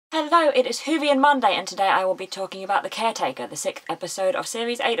Hello, it is Whovian Monday, and today I will be talking about The Caretaker, the 6th episode of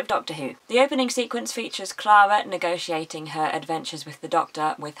Series 8 of Doctor Who. The opening sequence features Clara negotiating her adventures with the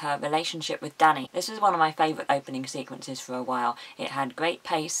Doctor with her relationship with Danny. This was one of my favourite opening sequences for a while. It had great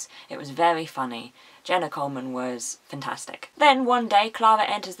pace, it was very funny. Jenna Coleman was fantastic. Then one day Clara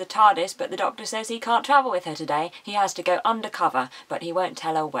enters the TARDIS, but the Doctor says he can't travel with her today. He has to go undercover, but he won't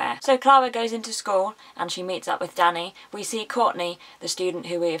tell her where. So Clara goes into school and she meets up with Danny. We see Courtney, the student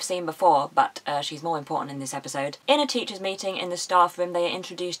who we have seen before, but she's more important in this episode. In a teachers' meeting in the staff room, they are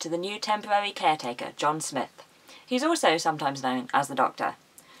introduced to the new temporary caretaker, John Smith. He's also sometimes known as the Doctor.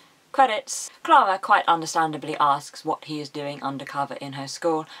 Credits. Clara quite understandably asks what he is doing undercover in her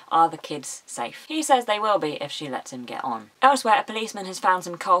school. Are the kids safe? He says they will be if she lets him get on. Elsewhere, a policeman has found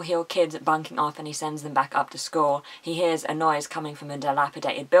some Coal Hill kids bunking off and he sends them back up to school. He hears a noise coming from a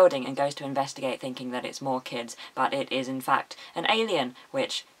dilapidated building and goes to investigate, thinking that it's more kids, but it is in fact an alien,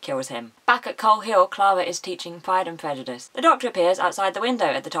 which kills him. Back at Coal Hill, Clara is teaching Pride and Prejudice. The Doctor appears outside the window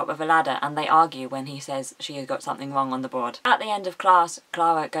at the top of a ladder and they argue when he says she has got something wrong on the board. At the end of class,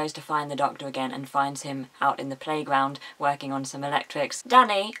 Clara goes to find the Doctor again and finds him out in the playground working on some electrics.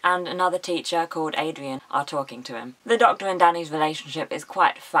 Danny and another teacher called Adrian are talking to him. The Doctor and Danny's relationship is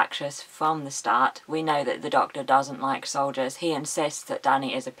quite fractious from the start. We know that the Doctor doesn't like soldiers. He insists that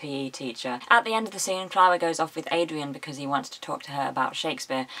Danny is a PE teacher. At the end of the scene, Clara goes off with Adrian because he wants to talk to her about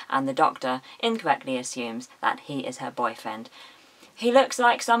Shakespeare, and the Doctor incorrectly assumes that he is her boyfriend. He looks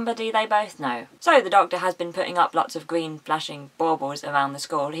like somebody they both know. So the Doctor has been putting up lots of green flashing baubles around the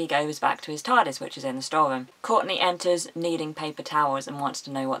school. He goes back to his TARDIS, which is in the storeroom. Courtney enters needing paper towels and wants to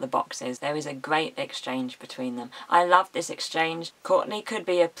know what the box is. There is a great exchange between them. I love this exchange. Courtney could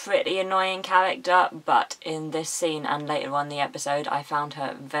be a pretty annoying character, but in this scene and later on in the episode I found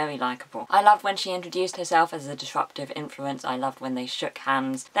her very likeable. I loved when she introduced herself as a disruptive influence. I loved when they shook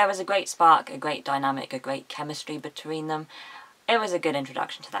hands. There was a great spark, a great dynamic, a great chemistry between them. It was a good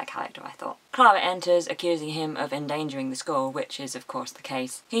introduction to that character, I thought. Clara enters, accusing him of endangering the school, which is of course the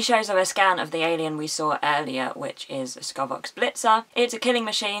case. He shows her a scan of the alien we saw earlier, which is a Skovok's Blitzer. It's a killing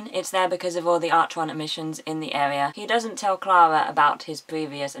machine. It's there because of all the Artron emissions in the area. He doesn't tell Clara about his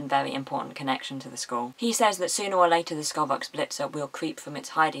previous and very important connection to the school. He says that sooner or later the Skovok's Blitzer will creep from its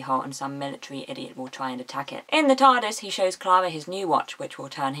hidey hole and some military idiot will try and attack it. In the TARDIS, he shows Clara his new watch, which will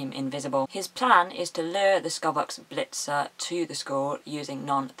turn him invisible. His plan is to lure the Skovok's Blitzer to the school using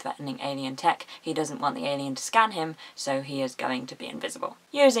non-threatening alien tech. He doesn't want the alien to scan him, so he is going to be invisible.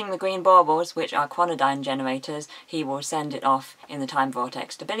 Using the green baubles, which are chronodyne generators, he will send it off in the time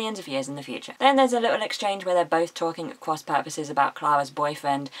vortex to billions of years in the future. Then there's a little exchange where they're both talking at cross purposes about Clara's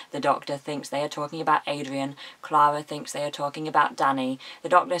boyfriend. The Doctor thinks they are talking about Adrian. Clara thinks they are talking about Danny. The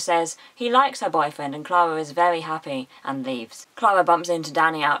Doctor says he likes her boyfriend and Clara is very happy and leaves. Clara bumps into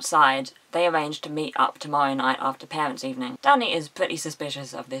Danny outside. They arrange to meet up tomorrow night after parents' evening. Danny is pretty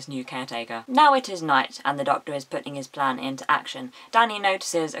suspicious of this new caretaker. Now it is night and the Doctor is putting his plan into action. Danny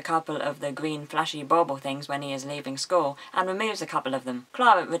notices a couple of the green flashy bauble things when he is leaving school and removes a couple of them.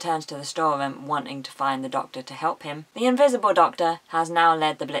 Clara returns to the storeroom wanting to find the Doctor to help him. The invisible Doctor has now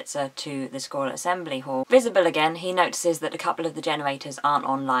led the Blitzer to the school assembly hall. Visible again, he notices that a couple of the generators aren't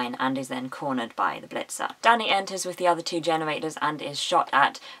online and is then cornered by the Blitzer. Danny enters with the other two generators and is shot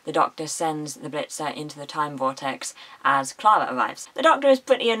at. The Doctor sends the Blitzer into the time vortex as Clara arrives. The Doctor is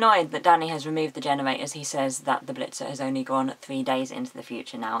pretty annoyed that Danny has removed the generators. He says that the Blitzer has only gone 3 days into the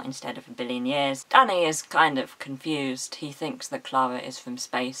future now instead of a billion years. Danny is kind of confused. He thinks that Clara is from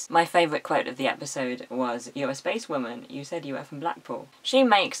space. My favourite quote of the episode was, "You're a space woman. You said you were from Blackpool." She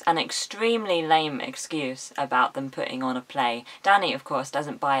makes an extremely lame excuse about them putting on a play. Danny, of course,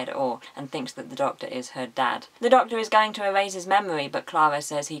 doesn't buy it at all and thinks that the Doctor is her dad. The Doctor is going to erase his memory, but Clara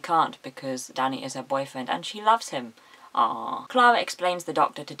says he can't because Danny is her boyfriend and she loves him. Aww. Clara explains the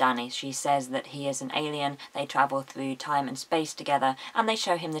Doctor to Danny. She says that he is an alien, they travel through time and space together, and they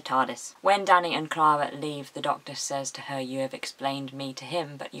show him the TARDIS. When Danny and Clara leave, the Doctor says to her, "You have explained me to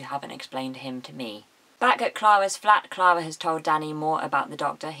him, but you haven't explained him to me." Back at Clara's flat, Clara has told Danny more about the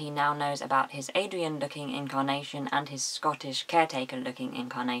Doctor. He now knows about his Adrian-looking incarnation and his Scottish caretaker-looking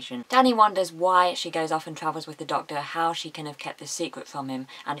incarnation. Danny wonders why she goes off and travels with the Doctor, how she can have kept this secret from him,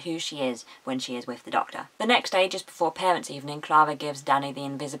 and who she is when she is with the Doctor. The next day, just before parents' evening, Clara gives Danny the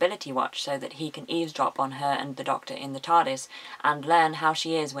invisibility watch so that he can eavesdrop on her and the Doctor in the TARDIS and learn how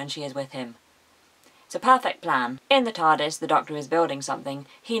she is when she is with him. It's a perfect plan. In the TARDIS, the Doctor is building something.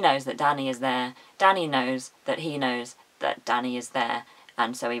 He knows that Danny is there. Danny knows that he knows that Danny is there.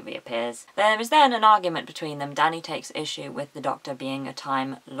 and so he reappears. There is then an argument between them. Danny takes issue with the Doctor being a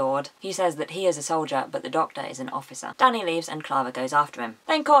Time Lord. He says that he is a soldier, but the Doctor is an officer. Danny leaves and Clara goes after him.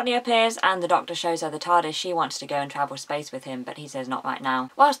 Then Courtney appears and the Doctor shows her the TARDIS. She wants to go and travel space with him, but he says not right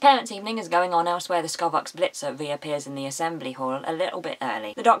now. Whilst Parents' Evening is going on elsewhere, the Skovok's Blitzer reappears in the assembly hall a little bit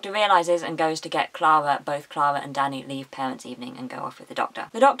early. The Doctor realises and goes to get Clara. Both Clara and Danny leave Parents' Evening and go off with the Doctor.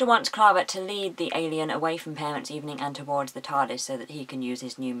 The Doctor wants Clara to lead the alien away from Parents' Evening and towards the TARDIS so that he can use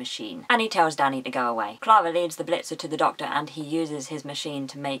his new machine. And he tells Danny to go away. Clara leads the Blitzer to the Doctor and he uses his machine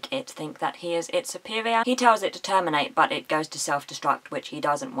to make it think that he is its superior. He tells it to terminate, but it goes to self-destruct, which he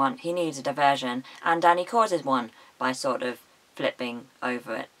doesn't want. He needs a diversion, and Danny causes one by sort of flipping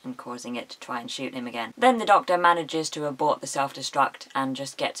over it and causing it to try and shoot him again. Then the Doctor manages to abort the self-destruct and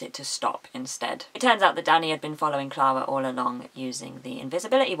just gets it to stop instead. It turns out that Danny had been following Clara all along using the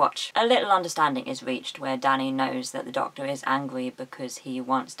invisibility watch. A little understanding is reached where Danny knows that the Doctor is angry because he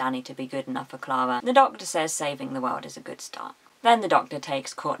wants Danny to be good enough for Clara. The Doctor says saving the world is a good start. Then the Doctor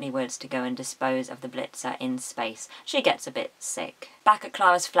takes Courtney Woods to go and dispose of the Blitzer in space. She gets a bit sick. Back at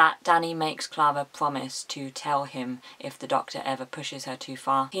Clara's flat, Danny makes Clara promise to tell him if the Doctor ever pushes her too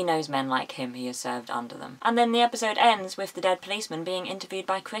far. He knows men like him, he has served under them. And then the episode ends with the dead policeman being interviewed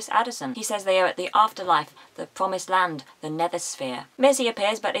by Chris Addison. He says they are at the afterlife, the promised land, the nethersphere. Missy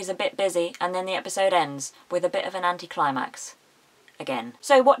appears but is a bit busy, and then the episode ends with a bit of an anticlimax. Again.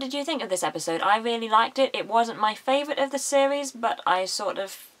 So what did you think of this episode? I really liked it. It wasn't my favourite of the series, but I sort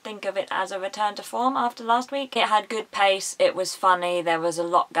of think of it as a return to form after last week. It had good pace, it was funny, there was a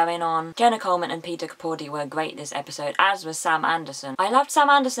lot going on. Jenna Coleman and Peter Capaldi were great this episode, as was Sam Anderson. I loved Sam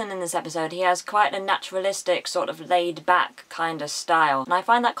Anderson in this episode. He has quite a naturalistic, sort of laid-back kind of style, and I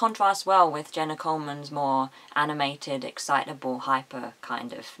find that contrasts well with Jenna Coleman's more animated, excitable, hyper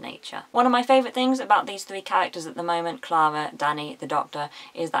kind of nature. One of my favourite things about these three characters at the moment, Clara, Danny, the Doctor,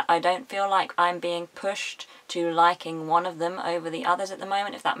 is that I don't feel like I'm being pushed to liking one of them over the others at the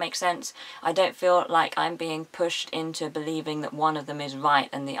moment, if that makes sense. I don't feel like I'm being pushed into believing that one of them is right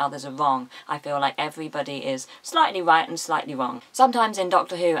and the others are wrong. I feel like everybody is slightly right and slightly wrong. Sometimes in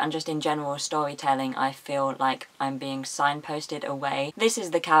Doctor Who and just in general storytelling, I feel like I'm being signposted away. This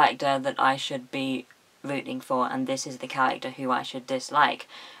is the character that I should be rooting for and this is the character who I should dislike.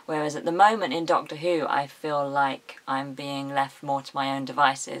 Whereas at the moment in Doctor Who, I feel like I'm being left more to my own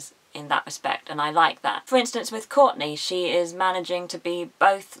devices in that respect, and I like that. For instance, with Courtney, she is managing to be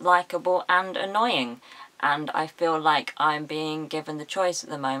both likeable and annoying, and I feel like I'm being given the choice at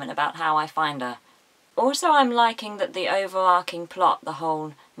the moment about how I find her. Also, I'm liking that the overarching plot, the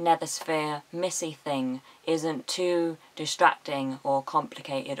whole nethersphere Missy thing, isn't too distracting or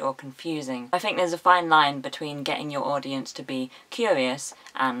complicated or confusing. I think there's a fine line between getting your audience to be curious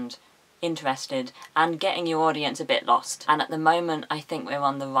and interested and getting your audience a bit lost, and at the moment I think we're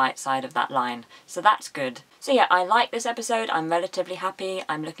on the right side of that line, so that's good. So yeah, I like this episode, I'm relatively happy,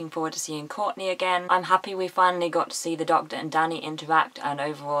 I'm looking forward to seeing Courtney again, I'm happy we finally got to see the Doctor and Danny interact, and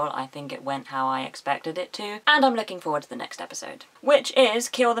overall I think it went how I expected it to, and I'm looking forward to the next episode, which is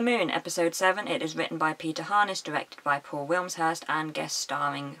Kill the Moon, episode 7. It is written by Peter Harness, directed by Paul Wilmshurst, and guest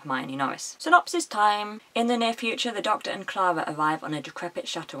starring Hermione Norris. Synopsis time! In the near future, the Doctor and Clara arrive on a decrepit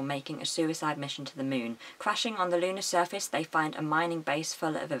shuttle making a suicide mission to the moon. Crashing on the lunar surface, they find a mining base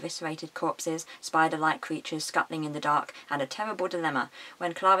full of eviscerated corpses, spider-like creatures scuttling in the dark, and a terrible dilemma.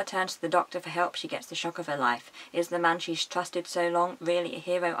 When Clara turns to the Doctor for help, she gets the shock of her life. Is the man she's trusted so long really a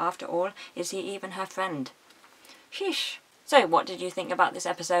hero after all? Is he even her friend? Sheesh. So, what did you think about this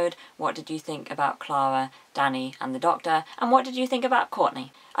episode? What did you think about Clara, Danny, and the Doctor? And what did you think about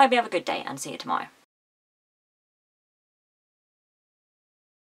Courtney? I hope you have a good day, and see you tomorrow.